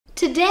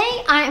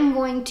Today I am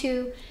going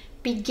to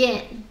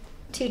begin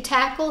to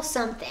tackle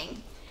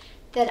something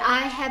that I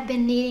have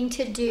been needing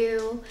to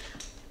do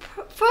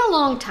for a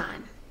long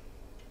time.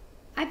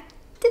 I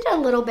did a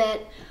little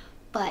bit,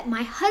 but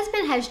my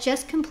husband has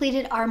just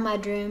completed our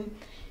mudroom,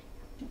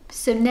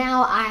 so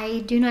now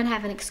I do not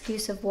have an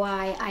excuse of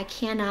why I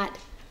cannot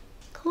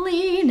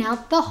clean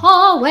out the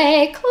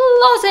hallway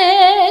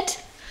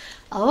closet.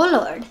 Oh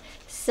Lord.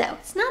 So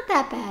it's not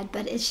that bad,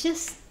 but it's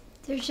just,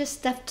 there's just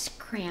stuff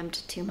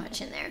crammed too much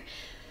in there.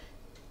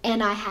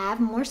 And I have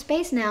more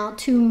space now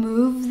to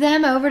move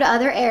them over to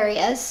other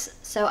areas,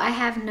 so I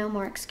have no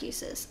more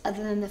excuses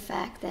other than the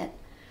fact that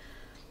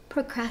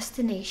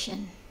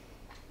procrastination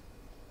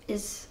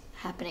is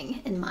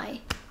happening in my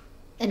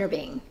inner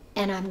being.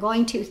 And I'm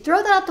going to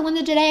throw that out the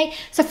window today,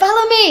 so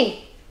follow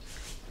me!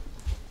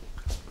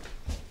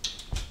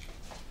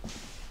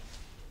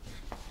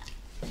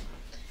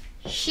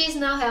 She's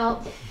no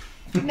help.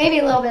 Maybe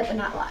a little bit, but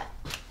not a lot.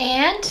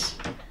 And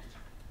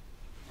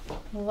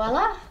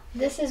voila,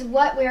 this is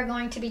what we are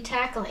going to be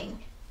tackling.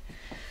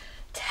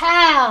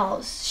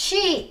 Towels,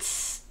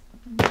 sheets,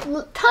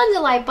 tons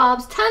of light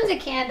bulbs, tons of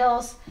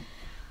candles.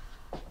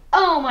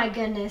 Oh my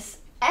goodness.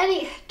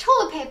 Any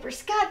toilet paper,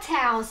 Scott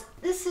towels.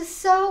 This is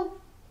so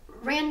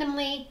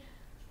randomly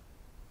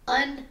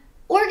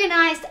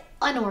unorganized.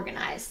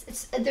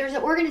 There's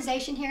an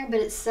organization here, but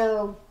it's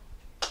so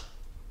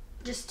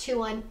just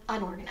too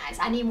unorganized.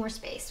 I need more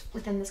space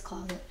within this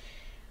closet.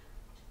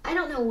 I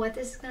don't know what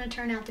this is going to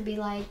turn out to be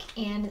like,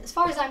 and as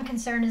far as I'm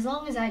concerned, as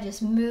long as I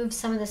just move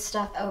some of this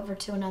stuff over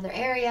to another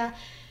area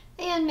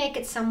and make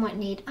it somewhat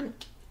neat, I'm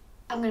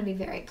going to be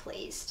very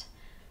pleased.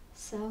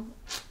 So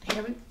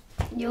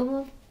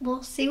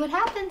we'll see what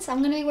happens. I'm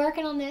going to be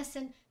working on this.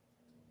 And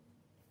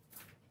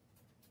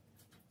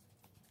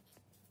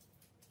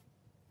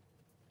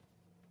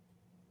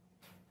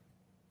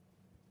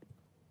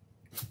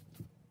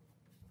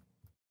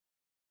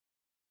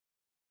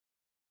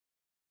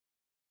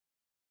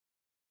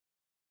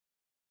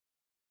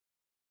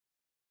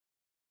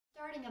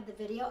starting of the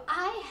video,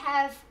 I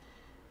have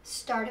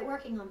started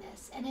working on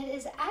this, and it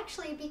has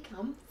actually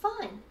become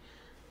fun.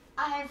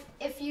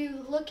 If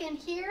you look in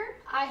here,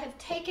 I have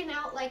taken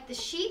out like the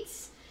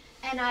sheets,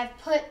 and I've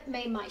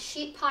made my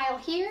sheet pile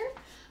here.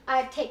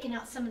 I've taken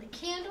out some of the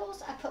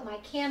candles. I put my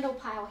candle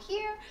pile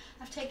here.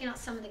 I've taken out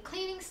some of the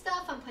cleaning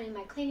stuff. I'm putting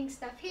my cleaning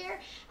stuff here,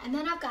 and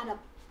then I've got a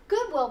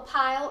Goodwill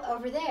pile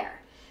over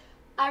there.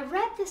 I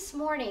read this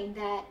morning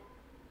that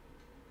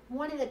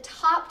one of the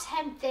top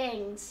 10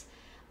 things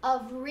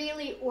of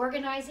really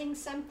organizing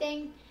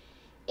something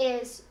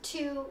is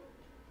to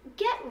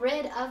get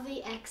rid of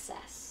the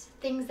excess,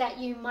 things that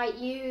you might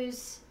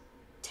use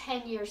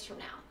 10 years from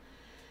now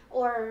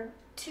or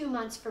 2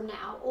 months from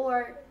now,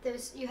 or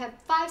you have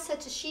 5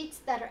 sets of sheets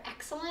that are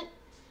excellent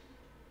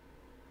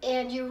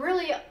and you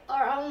really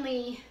are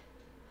only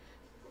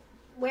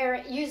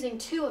using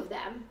 2 of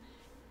them.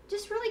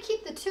 Just really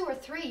keep the 2 or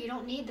 3. You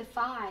don't need the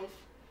 5.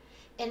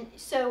 And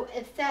so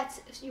if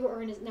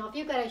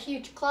you've got a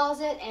huge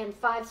closet and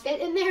 5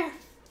 fit in there,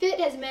 fit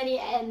as many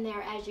in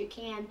there as you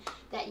can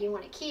that you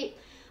want to keep.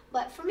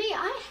 But for me, if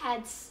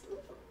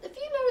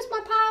you notice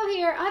my pile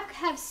here, I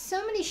have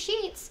so many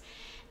sheets,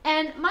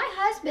 and my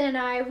husband and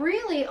I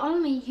really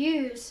only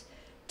use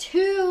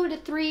 2 to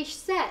 3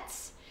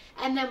 sets.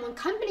 And then when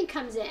company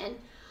comes in,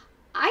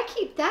 I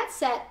keep that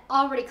set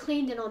already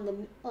cleaned and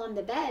on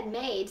the bed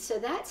made, so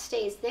that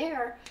stays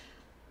there.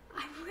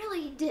 I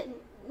really didn't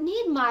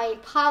need my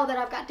pile that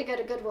I've got to go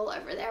to Goodwill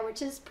over there,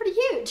 which is pretty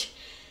huge.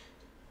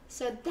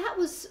 So that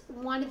was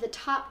one of the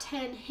top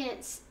 10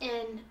 hints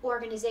in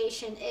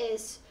organization,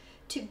 is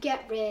to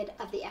get rid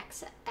of the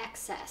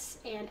excess.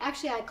 And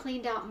actually I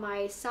cleaned out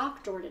my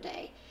sock drawer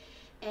today,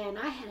 and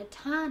I had a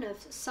ton of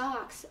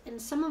socks, and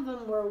some of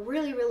them were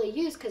really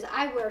used because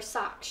I wear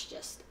socks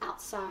just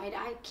outside.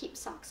 I keep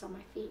socks on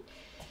my feet.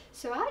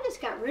 So I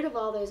just got rid of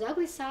all those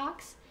ugly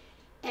socks,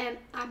 and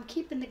I'm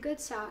keeping the good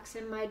socks,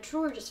 and my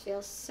drawer just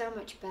feels so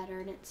much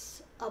better, and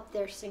it's up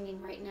there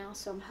singing right now.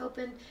 So I'm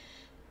hoping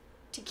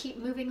to keep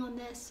moving on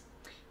this.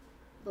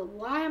 But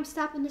why I'm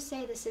stopping to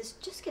say this is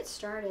just get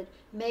started.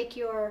 Make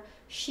your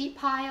sheet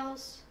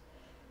piles,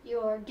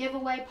 your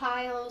giveaway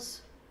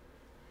piles,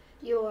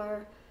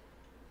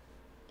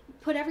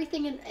 put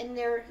everything in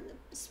their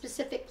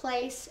specific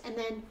place, and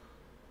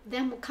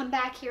then we'll come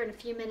back here in a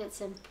few minutes,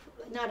 and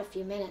not a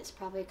few minutes,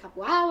 probably a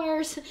couple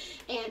hours,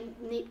 and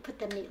put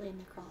them neatly in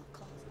the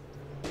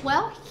closet.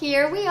 Well,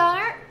 here we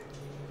are.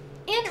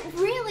 It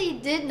really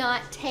did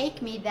not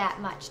take me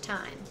that much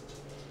time.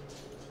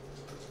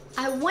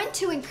 I want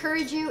to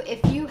encourage you,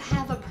 if you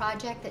have a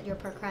project that you're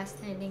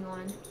procrastinating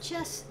on,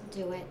 just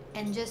do it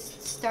and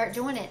just start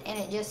doing it, and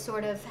it just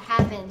sort of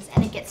happens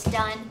and it gets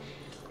done.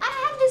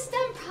 I have this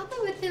done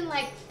probably within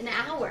like an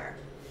hour,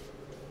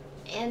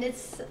 and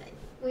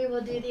we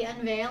will do the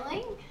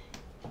unveiling.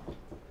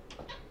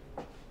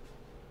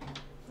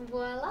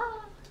 Voila.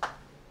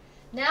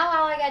 Now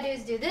all I gotta do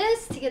is do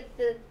this to get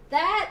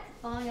that.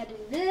 All I gotta do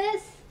is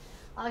this.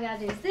 All I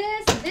gotta do is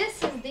this.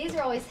 These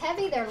are always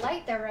heavy. They're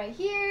light. They're right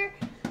here.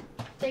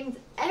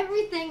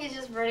 Everything is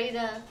just ready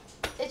to,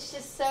 it's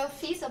just so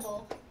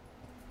feasible.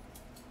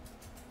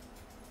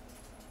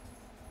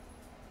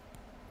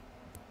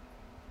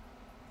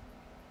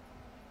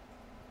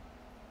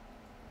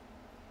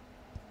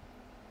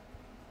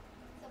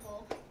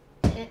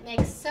 And it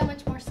makes so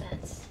much more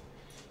sense.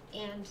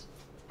 And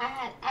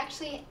I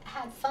actually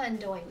had fun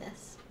doing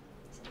this.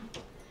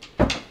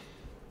 So,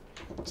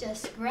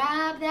 just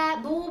grab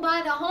that bull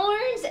by the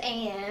horns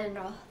and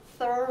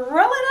throw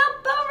it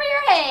up over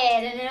your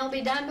head, and it'll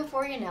be done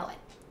before you know it.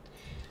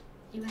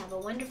 You have a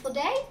wonderful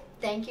day.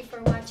 Thank you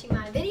for watching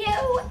my video,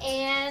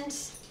 and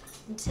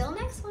until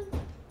next one.